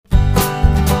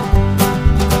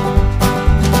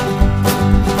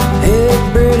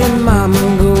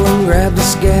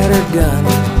gun.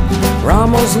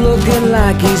 Ramos looking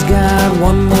like he's got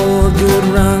one more good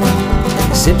run.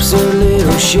 Sips a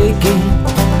little shaky,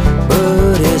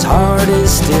 but his heart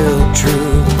is still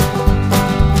true.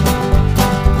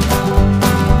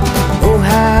 Oh,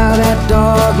 how that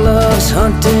dog loves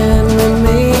hunting with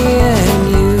me and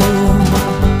you.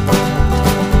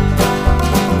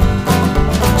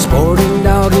 Sporting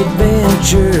Dog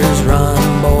Adventures,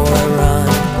 run, boy, run.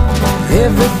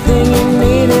 Everything you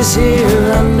need is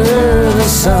here under the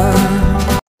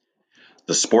sun.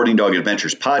 The Sporting Dog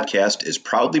Adventures podcast is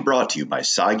proudly brought to you by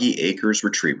Soggy Acres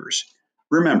Retrievers.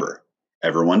 Remember,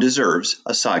 everyone deserves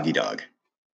a soggy dog.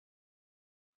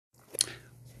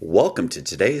 Welcome to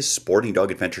today's Sporting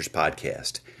Dog Adventures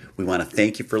podcast. We want to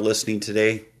thank you for listening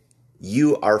today.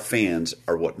 You, our fans,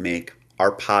 are what make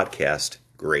our podcast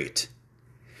great.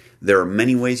 There are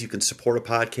many ways you can support a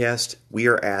podcast. We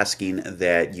are asking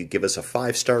that you give us a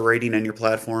 5-star rating on your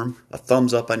platform, a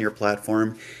thumbs up on your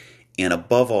platform, and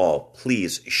above all,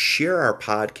 please share our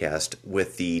podcast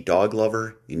with the dog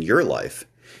lover in your life,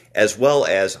 as well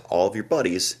as all of your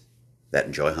buddies that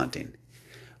enjoy hunting.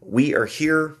 We are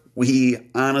here.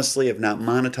 We honestly have not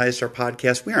monetized our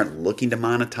podcast. We aren't looking to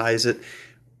monetize it.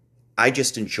 I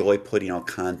just enjoy putting out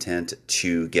content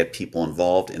to get people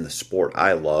involved in the sport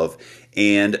I love.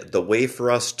 And the way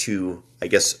for us to,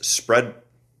 spread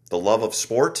the love of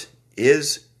sport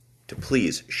is to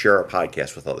please share our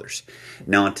podcast with others.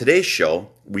 Now, on today's show,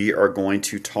 we are going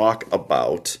to talk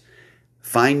about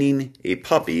finding a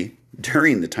puppy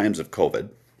during the times of COVID.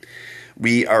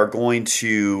 We are going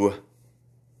to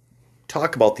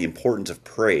talk about the importance of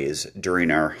praise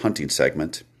during our hunting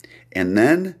segment. And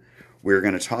then we're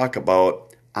going to talk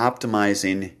about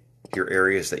optimizing your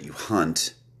areas that you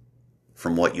hunt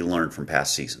from what you learned from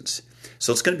past seasons.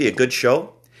 So it's going to be a good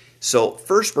show. So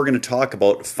first, we're going to talk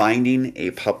about finding a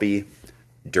puppy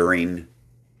during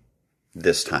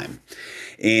this time.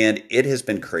 And it has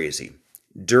been crazy.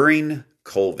 During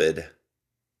COVID,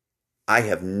 I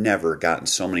have never gotten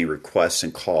so many requests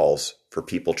and calls for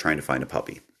people trying to find a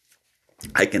puppy.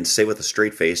 I can say with a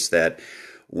straight face that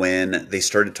when they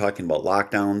started talking about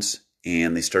lockdowns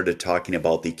and they started talking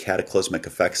about the cataclysmic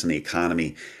effects on the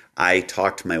economy, I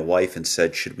talked to my wife and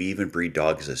said, should we even breed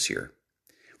dogs this year?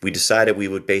 We decided we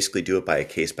would basically do it by a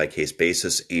case-by-case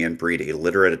basis and breed a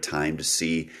litter at a time to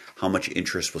see how much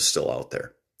interest was still out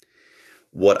there.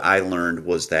 What I learned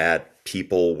was that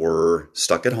people were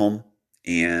stuck at home,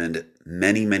 and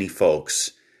many, many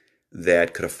folks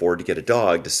that could afford to get a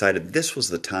dog decided this was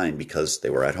the time because they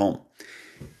were at home.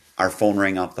 Our phone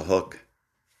rang off the hook.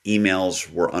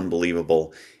 Emails were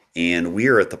unbelievable. And we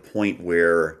are at the point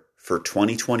where for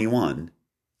 2021,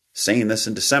 saying this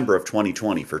in December of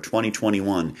 2020, for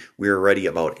 2021, we are already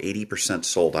about 80%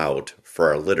 sold out for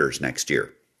our litters next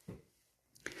year.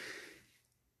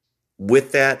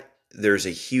 With that, there's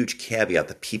a huge caveat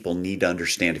that people need to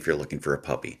understand if you're looking for a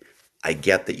puppy. I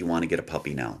get that you want to get a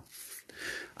puppy now.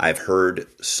 I've heard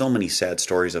so many sad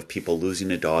stories of people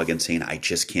losing a dog and saying, I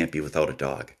just can't be without a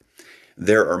dog.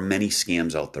 There are many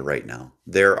scams out there right now.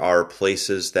 There are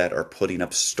places that are putting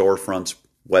up storefronts,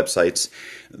 websites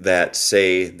that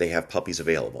say they have puppies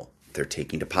available. They're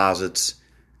taking deposits.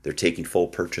 They're taking full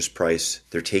purchase price.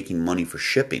 They're taking money for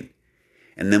shipping.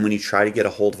 And then when you try to get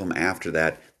a hold of them after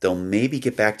that, they'll maybe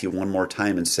get back to you one more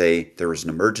time and say, there was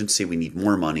an emergency, we need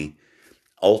more money.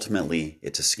 Ultimately,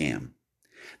 it's a scam.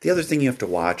 The other thing you have to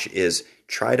watch is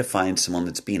try to find someone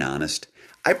that's being honest.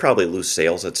 I probably lose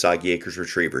sales at Soggy Acres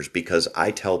Retrievers because I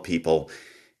tell people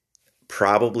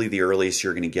probably the earliest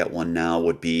you're going to get one now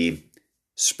would be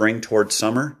spring towards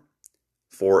summer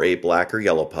for a black or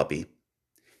yellow puppy,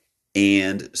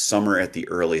 and summer at the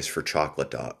earliest for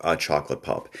chocolate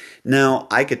pup. Now,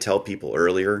 I could tell people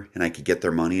earlier and I could get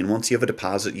their money, and once you have a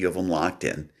deposit, you have them locked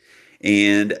in.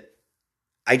 And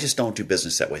I just don't do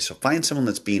business that way. So find someone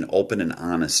that's being open and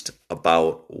honest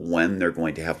about when they're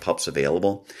going to have pups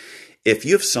available. If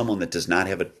you have someone that does not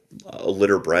have a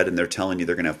litter bred and they're telling you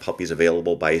they're going to have puppies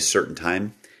available by a certain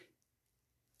time,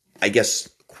 I guess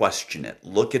question it.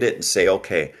 Look at it and say,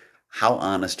 okay, how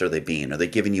honest are they being? Are they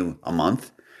giving you a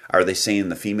month? Are they saying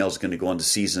the female is going to go into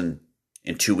season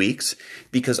in 2 weeks?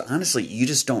 Because honestly, you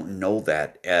just don't know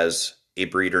that as a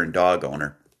breeder and dog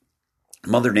owner.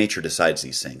 Mother Nature decides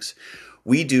these things.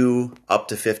 We do up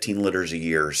to 15 litters a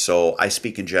year, so I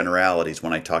speak in generalities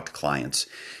when I talk to clients.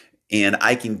 And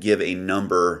I can give a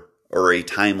number or a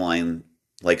timeline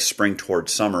like spring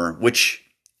towards summer, which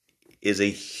is a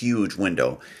huge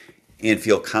window, and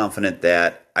feel confident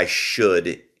that I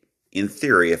should, in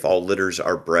theory, if all litters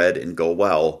are bred and go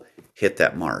well, hit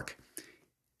that mark.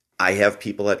 I have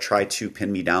people that try to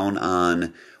pin me down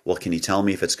on, well, can you tell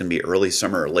me if it's going to be early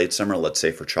summer or late summer, let's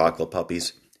say for chocolate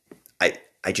puppies?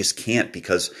 I just can't,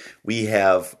 because we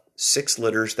have 6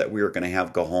 litters that we are going to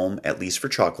have go home, at least for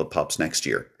chocolate pups next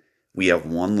year. We have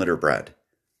 1 litter bred.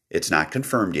 It's not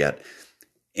confirmed yet.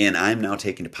 And I'm now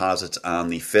taking deposits on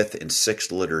the 5th and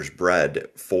 6th litters bred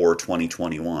for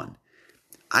 2021.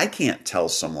 I can't tell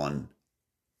someone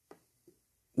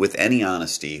with any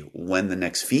honesty when the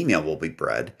next female will be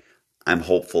bred. I'm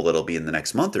hopeful that it'll be in the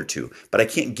next month or 2, but I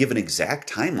can't give an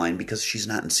exact timeline because she's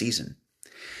not in season.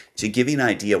 To give you an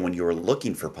idea, when you're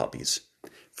looking for puppies,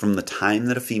 from the time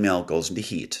that a female goes into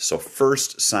heat, so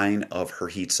first sign of her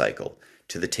heat cycle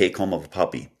to the take home of a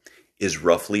puppy, is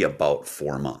roughly about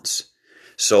 4 months.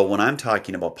 So when I'm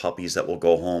talking about puppies that will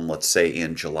go home, let's say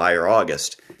in July or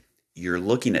August, you're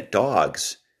looking at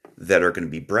dogs that are going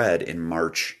to be bred in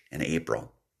March and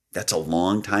April. That's a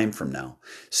long time from now.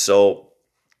 So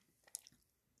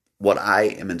what I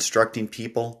am instructing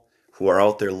people who are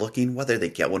out there looking, whether they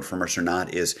get one from us or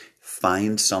not, is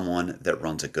find someone that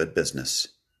runs a good business.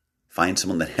 Find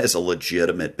someone that has a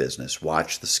legitimate business.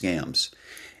 Watch the scams.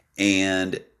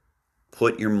 And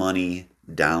put your money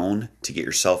down to get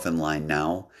yourself in line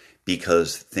now,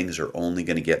 because things are only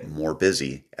going to get more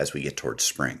busy as we get towards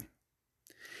spring.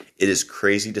 It is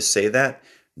crazy to say that.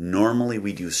 Normally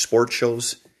we do sport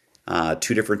shows,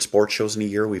 2 different sports shows in a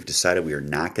year. We've decided we are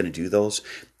not going to do those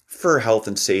for health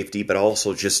and safety, but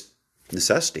also just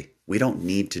necessity. We don't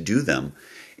need to do them.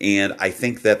 And I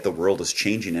think that the world is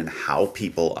changing in how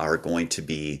people are going to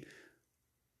be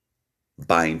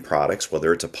buying products,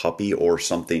 whether it's a puppy or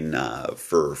something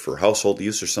for household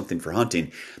use or something for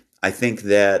hunting. I think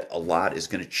that a lot is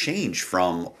going to change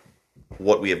from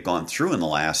what we have gone through in the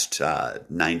last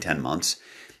 9-10 months.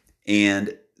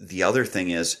 And the other thing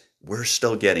is, we're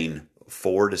still getting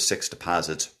 4 to 6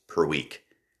 deposits per week.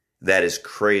 That is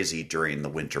crazy during the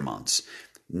winter months.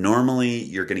 Normally,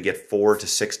 you're going to get 4 to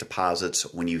 6 deposits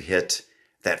when you hit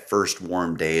that first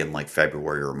warm day in like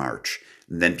February or March.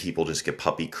 And then people just get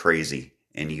puppy crazy,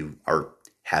 and you are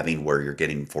having where you're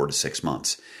getting 4 to 6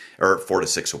 months, or 4 to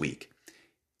 6 a week.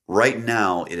 Right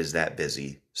now, it is that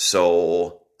busy.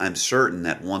 So I'm certain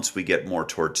that once we get more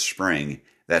towards spring,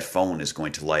 that phone is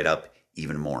going to light up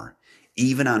even more.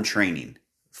 Even on training.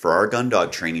 For our gun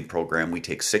dog training program, we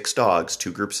take 6 dogs,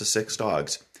 2 groups of 6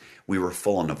 dogs. We were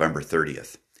full on November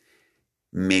 30th.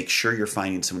 Make sure you're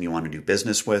finding someone you want to do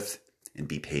business with, and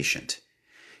be patient.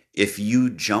 If you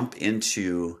jump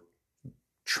into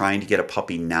trying to get a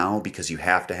puppy now because you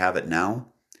have to have it now,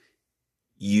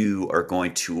 you are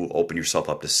going to open yourself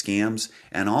up to scams,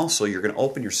 and also you're going to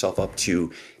open yourself up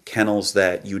to kennels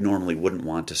that you normally wouldn't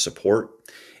want to support,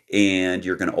 and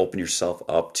you're going to open yourself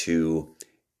up to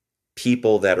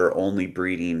people that are only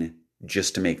breeding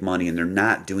just to make money, and they're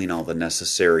not doing all the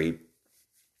necessary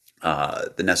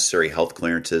health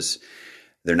clearances.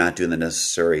 They're not doing the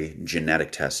necessary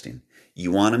genetic testing.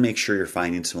 You want to make sure you're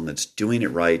finding someone that's doing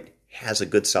it right, has a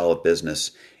good solid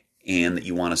business, and that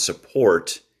you want to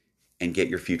support and get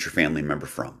your future family member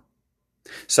from.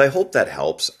 So I hope that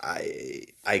helps. I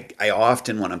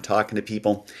often, when I'm talking to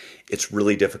people, it's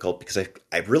really difficult because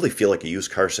I really feel like a used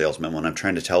car salesman when I'm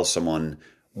trying to tell someone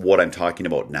what I'm talking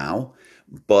about now,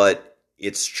 but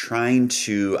it's trying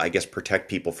to, I guess, protect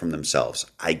people from themselves.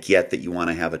 I get that you want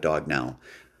to have a dog now.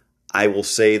 I will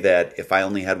say that if I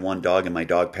only had 1 dog and my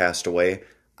dog passed away,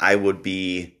 I would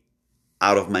be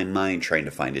out of my mind trying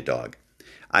to find a dog.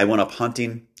 I went up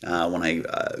hunting when I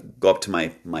go up to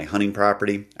my hunting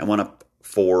property. I went up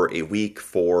for a week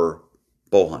for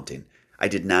bow hunting. I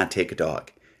did not take a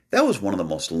dog. That was one of the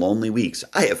most lonely weeks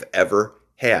I have ever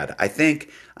had. I think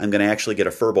I'm going to actually get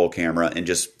a furbo camera and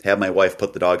just have my wife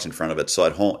put the dogs in front of it,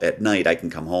 so at night I can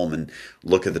come home and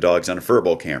look at the dogs on a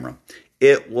furbo camera.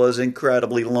 It was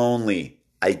incredibly lonely.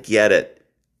 I get it.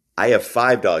 I have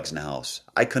 5 dogs in the house.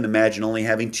 I couldn't imagine only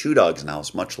having 2 dogs in the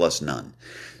house, much less none.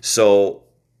 So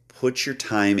put your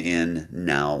time in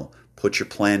now. Put your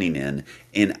planning in.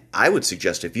 And I would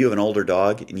suggest if you have an older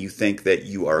dog and you think that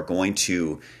you are going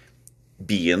to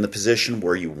be in the position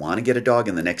where you want to get a dog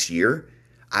in the next year,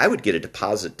 I would get a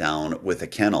deposit down with a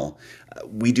kennel.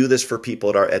 We do this for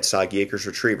people at Soggy Acres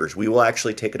Retrievers. We will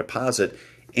actually take a deposit,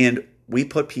 and we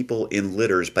put people in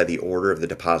litters by the order of the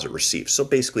deposit received. So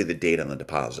basically the date on the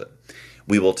deposit.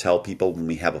 We will tell people when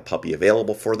we have a puppy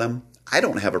available for them. I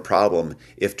don't have a problem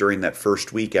if during that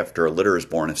first week after a litter is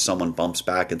born, if someone bumps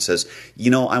back and says,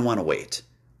 I want to wait.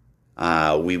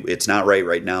 It's not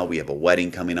right now. We have a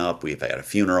wedding coming up. We've had a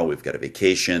funeral. We've got a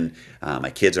vacation.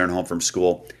 My kids aren't home from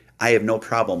school. I have no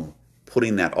problem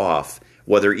putting that off,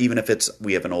 whether even if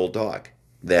we have an old dog.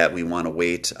 that we want to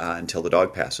wait until the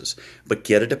dog passes. But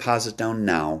get a deposit down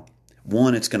now.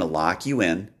 One, it's going to lock you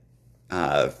in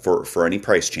for any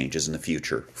price changes in the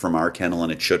future from our kennel,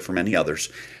 and it should from any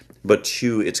others. But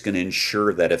two, it's going to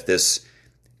ensure that if this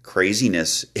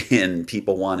craziness in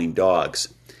people wanting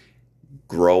dogs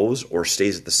grows or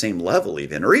stays at the same level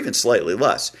even, or even slightly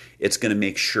less, it's going to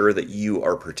make sure that you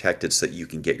are protected so that you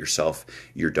can get yourself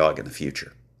your dog in the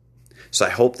future. So I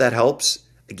hope that helps.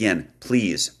 Again,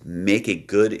 please make a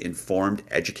good, informed,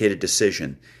 educated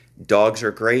decision. Dogs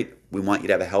are great. We want you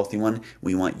to have a healthy one.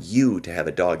 We want you to have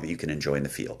a dog that you can enjoy in the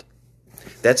field.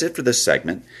 That's it for this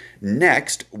segment.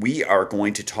 Next, we are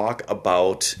going to talk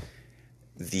about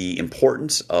the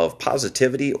importance of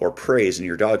positivity or praise in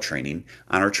your dog training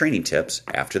on our training tips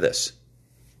after this.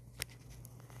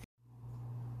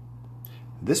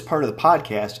 This part of the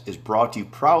podcast is brought to you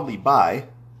proudly by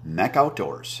Mech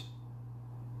Outdoors.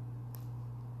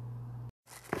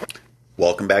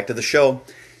 Welcome back to the show.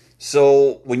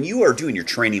 So when you are doing your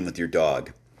training with your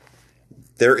dog,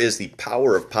 there is the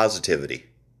power of positivity.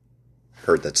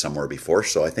 Heard that somewhere before,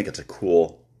 so I think it's a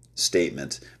cool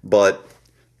statement. But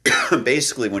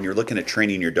basically, when you're looking at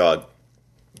training your dog,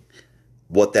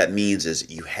 what that means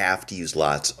is you have to use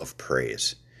lots of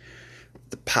praise.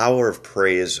 The power of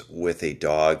praise with a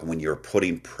dog when you're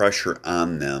putting pressure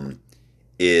on them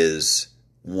is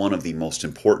one of the most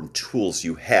important tools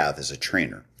you have as a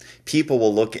trainer. People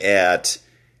will look at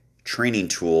training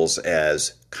tools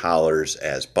as collars,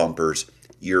 as bumpers.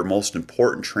 Your most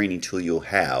important training tool you'll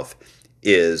have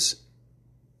is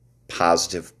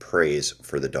positive praise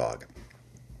for the dog.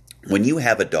 When you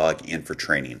have a dog in for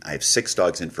training, I have 6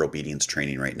 dogs in for obedience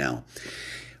training right now.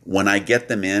 When I get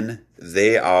them in,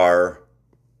 they are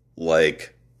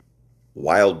like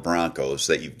wild Broncos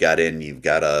that you've got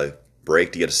to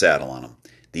break to get a saddle on them.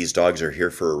 These dogs are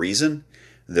here for a reason.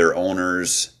 Their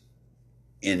owners,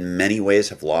 in many ways,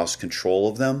 have lost control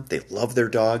of them. They love their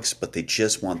dogs, but they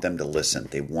just want them to listen.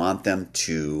 They want them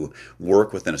to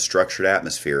work within a structured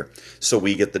atmosphere. So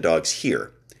we get the dogs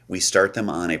here. We start them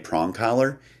on a prong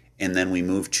collar, and then we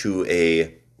move to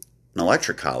an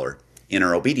electric collar in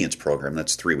our obedience program.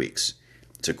 That's 3 weeks.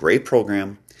 It's a great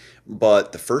program,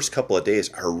 but the first couple of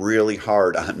days are really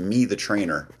hard on me, the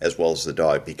trainer, as well as the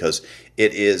dog, because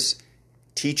it is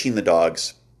teaching the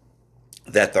dogs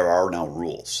that there are now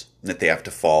rules, that they have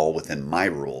to fall within my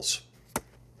rules.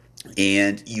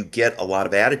 And you get a lot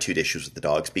of attitude issues with the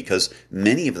dogs because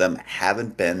many of them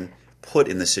haven't been put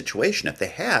in this situation. If they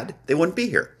had, they wouldn't be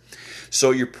here.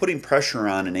 So you're putting pressure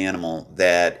on an animal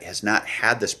that has not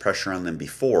had this pressure on them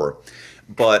before.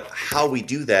 But how we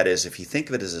do that is, if you think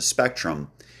of it as a spectrum,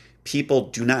 people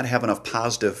do not have enough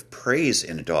positive praise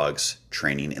in a dog's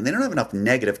training, and they don't have enough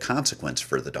negative consequence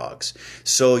for the dogs.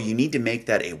 So you need to make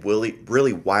that a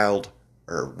really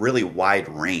wide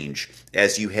range,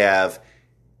 as you have,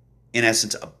 in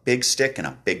essence, a big stick and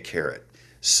a big carrot.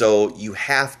 So you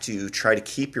have to try to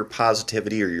keep your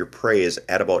positivity or your praise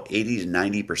at about 80 to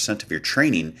 90% of your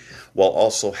training, while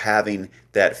also having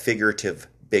that figurative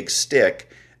big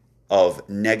stick of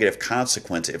negative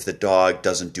consequence if the dog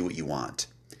doesn't do what you want.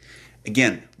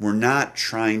 Again, we're not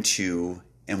trying to,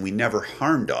 and we never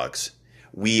harm dogs.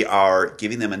 We are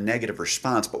giving them a negative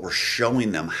response, but we're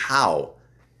showing them how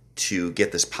to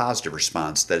get this positive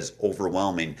response that is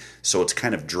overwhelming. So it's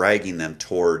kind of dragging them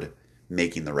toward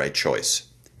making the right choice.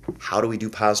 How do we do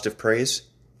positive praise?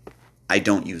 I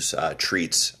don't use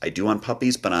treats. I do on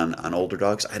puppies, but on older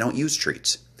dogs, I don't use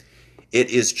treats. It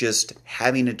is just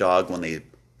having a dog, when they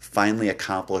finally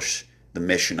accomplish the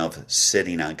mission of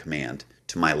sitting on command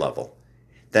to my level,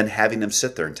 then having them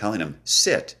sit there and telling them,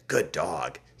 sit, good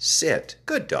dog, sit,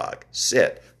 good dog,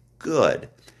 sit, good.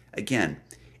 Again,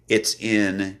 it's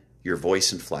in your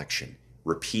voice inflection,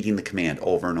 repeating the command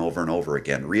over and over and over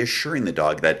again, reassuring the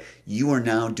dog that you are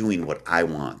now doing what I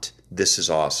want. This is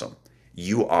awesome.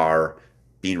 You are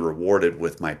being rewarded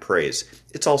with my praise.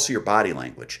 It's also your body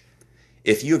language.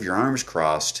 If you have your arms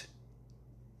crossed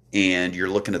and you're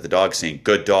looking at the dog saying,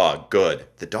 good dog, good,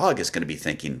 the dog is going to be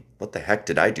thinking, what the heck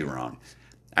did I do wrong?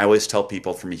 I always tell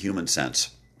people from a human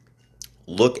sense,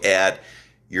 look at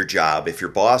your job. If your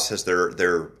boss has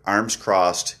their arms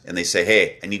crossed and they say,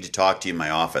 hey, I need to talk to you in my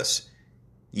office,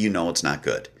 you know it's not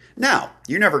good. Now,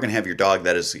 you're never going to have your dog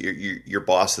that is your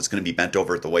boss that's going to be bent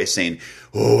over at the waist saying,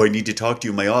 oh, I need to talk to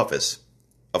you in my office.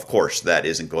 Of course, that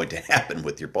isn't going to happen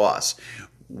with your boss.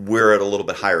 We're at a little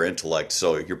bit higher intellect,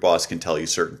 so your boss can tell you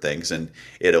certain things and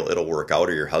it'll work out,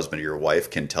 or your husband or your wife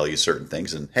can tell you certain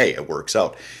things and hey, it works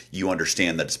out. You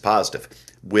understand that it's positive.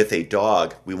 With a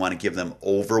dog, we want to give them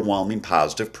overwhelming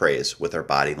positive praise with our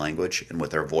body language and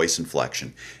with our voice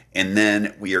inflection. And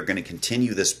then we are going to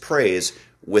continue this praise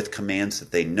with commands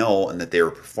that they know and that they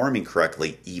were performing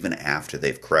correctly even after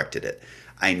they've corrected it.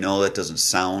 I know that doesn't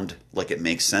sound like it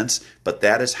makes sense, but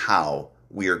that is how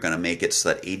we are going to make it so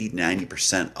that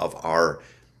 80-90% of our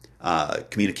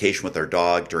communication with our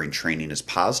dog during training is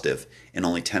positive and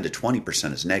only 10 to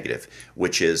 20% is negative,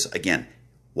 which is, again,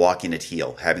 walking at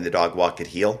heel, having the dog walk at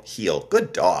heel, heel,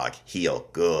 good dog, heel,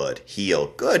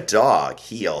 good dog,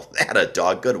 heel, that a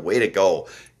dog, good, way to go.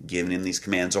 Giving him these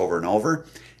commands over and over,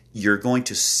 you're going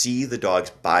to see the dog's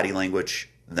body language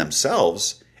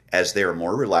themselves as they are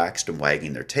more relaxed and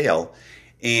wagging their tail,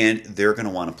 and they're going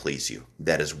to want to please you.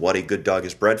 That is what a good dog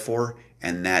is bred for,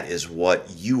 and that is what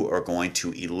you are going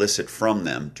to elicit from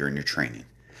them during your training.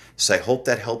 So I hope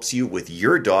that helps you with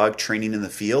your dog training in the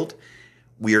field.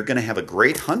 We are going to have a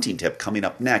great hunting tip coming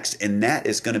up next, and that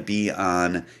is going to be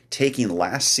on taking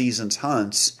last season's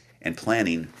hunts and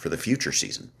planning for the future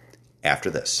season after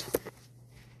this.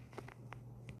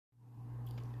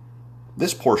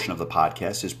 This portion of the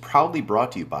podcast is proudly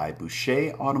brought to you by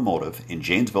Boucher Automotive in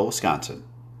Janesville, Wisconsin.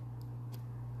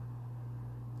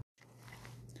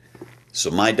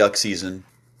 So my duck season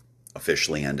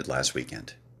officially ended last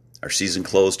weekend. Our season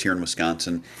closed here in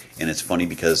Wisconsin, and it's funny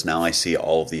because now I see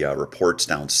all of the reports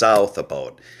down south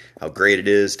about how great it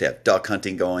is to have duck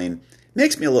hunting going. It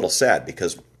makes me a little sad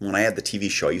because when I had the TV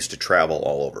show, I used to travel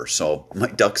all over. So my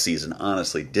duck season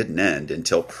honestly didn't end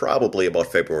until probably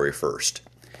about February 1st.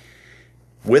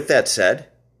 With that said,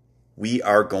 we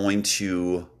are going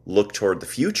to look toward the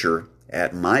future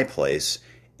at my place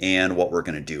and what we're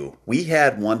going to do. We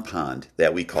had one pond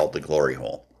that we called the Glory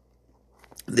Hole.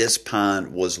 This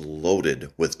pond was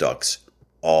loaded with ducks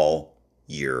all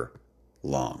year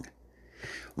long.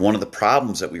 One of the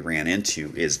problems that we ran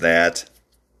into is that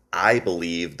I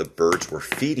believe the birds were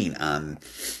feeding on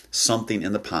something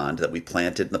in the pond that we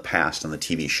planted in the past on the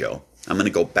TV show. I'm going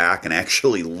to go back and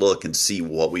actually look and see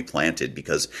what we planted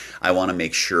because I want to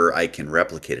make sure I can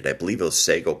replicate it. I believe it was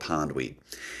sago pondweed.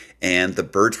 And the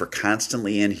birds were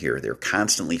constantly in here. They were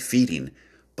constantly feeding,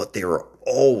 but they were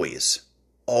always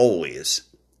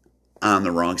on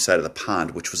the wrong side of the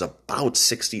pond, which was about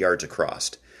 60 yards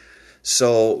across.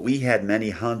 So we had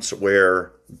many hunts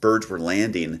where birds were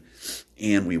landing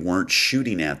and we weren't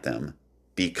shooting at them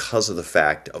because of the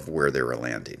fact of where they were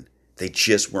landing. They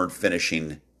just weren't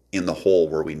finishing in the hole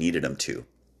where we needed them to.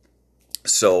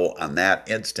 So on that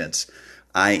instance,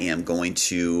 I am going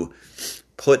to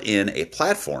put in a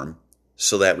platform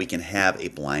so that we can have a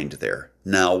blind there.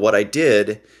 Now, what I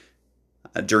did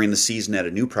during the season at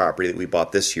a new property that we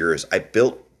bought this year is I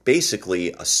built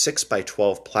basically a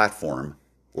 6x12 platform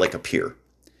like a pier.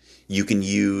 You can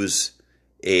use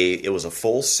it was a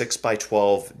full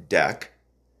 6x12 deck,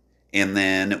 and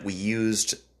then we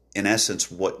used, in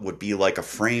essence, what would be like a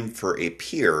frame for a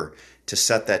pier to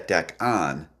set that deck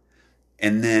on,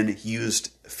 and then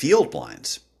used field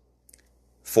blinds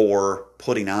for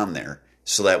putting on there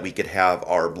so that we could have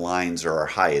our blinds or our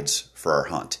hides for our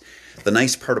hunt. The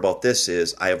nice part about this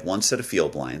is I have one set of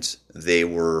field blinds. They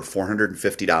were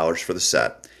 $450 for the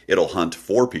set. It'll hunt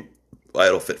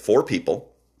it'll fit 4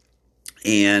 people,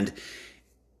 and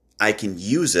I can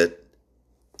use it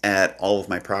at all of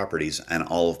my properties and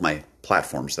all of my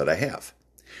platforms that I have.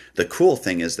 The cool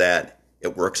thing is that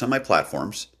it works on my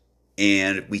platforms,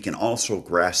 and we can also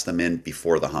grass them in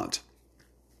before the hunt.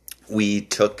 We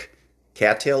took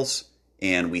cattails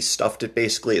and we stuffed it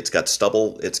basically. It's got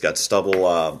stubble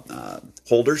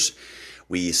holders.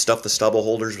 We stuffed the stubble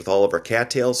holders with all of our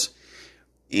cattails,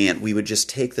 and we would just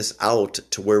take this out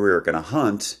to where we were going to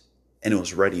hunt, and it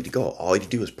was ready to go. All you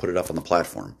do is put it up on the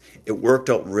platform. It worked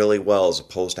out really well as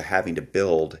opposed to having to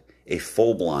build a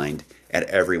full blind at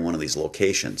every one of these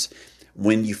locations.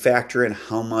 When you factor in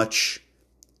how much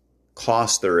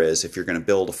cost there is if you're going to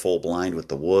build a full blind with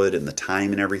the wood and the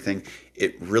time and everything,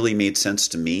 it really made sense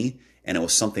to me, and it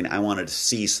was something I wanted to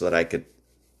see so that I could,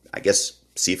 I guess,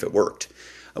 see if it worked.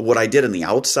 What I did on the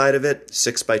outside of it,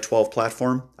 6x12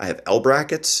 platform, I have L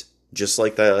brackets, just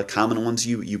like the common ones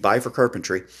you buy for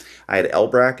carpentry. I had L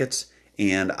brackets,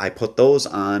 and I put those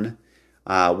on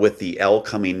with the L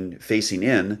coming facing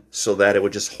in so that it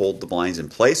would just hold the blinds in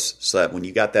place so that when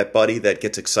you got that buddy that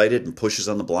gets excited and pushes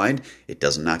on the blind, it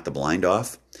doesn't knock the blind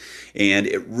off. And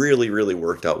it really, really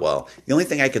worked out well. The only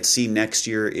thing I could see next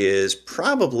year is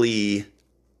probably,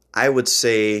 I would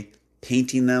say,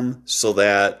 painting them so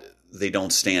that they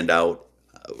don't stand out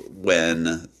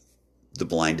when the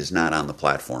blind is not on the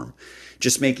platform.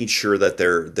 Just making sure that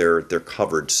they're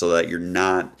covered so that you're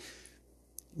not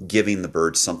giving the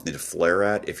birds something to flare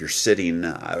at. If you're sitting,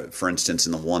 for instance,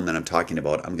 in the one that I'm talking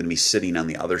about, I'm going to be sitting on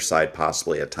the other side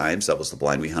possibly at times. That was the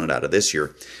blind we hunted out of this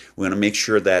year. We want to make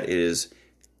sure that it is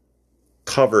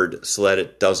covered so that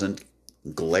it doesn't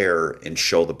glare and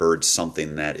show the birds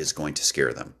something that is going to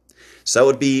scare them. So that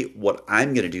would be what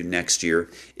I'm going to do next year.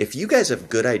 If you guys have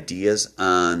good ideas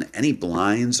on any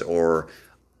blinds or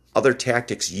other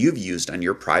tactics you've used on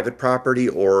your private property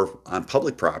or on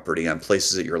public property on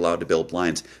places that you're allowed to build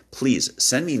blinds, please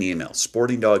send me an email,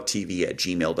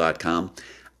 sportingdogtv@gmail.com.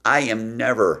 I am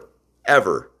never,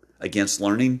 ever against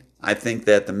learning. I think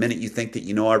that the minute you think that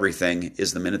you know everything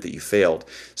is the minute that you failed.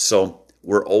 So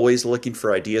we're always looking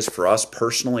for ideas for us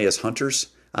personally as hunters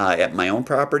at my own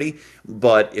property.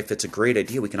 But if it's a great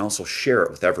idea, we can also share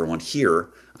it with everyone here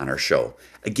on our show.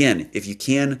 Again, if you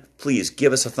can, please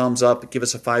give us a thumbs up, give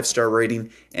us a 5-star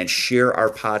rating, and share our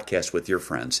podcast with your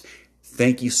friends.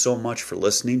 Thank you so much for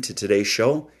listening to today's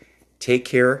show. Take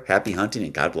care, happy hunting,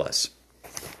 and God bless.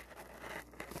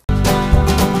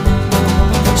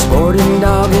 Sporting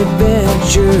Dog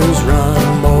Adventures,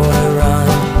 run, boy, run.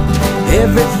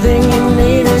 Everything you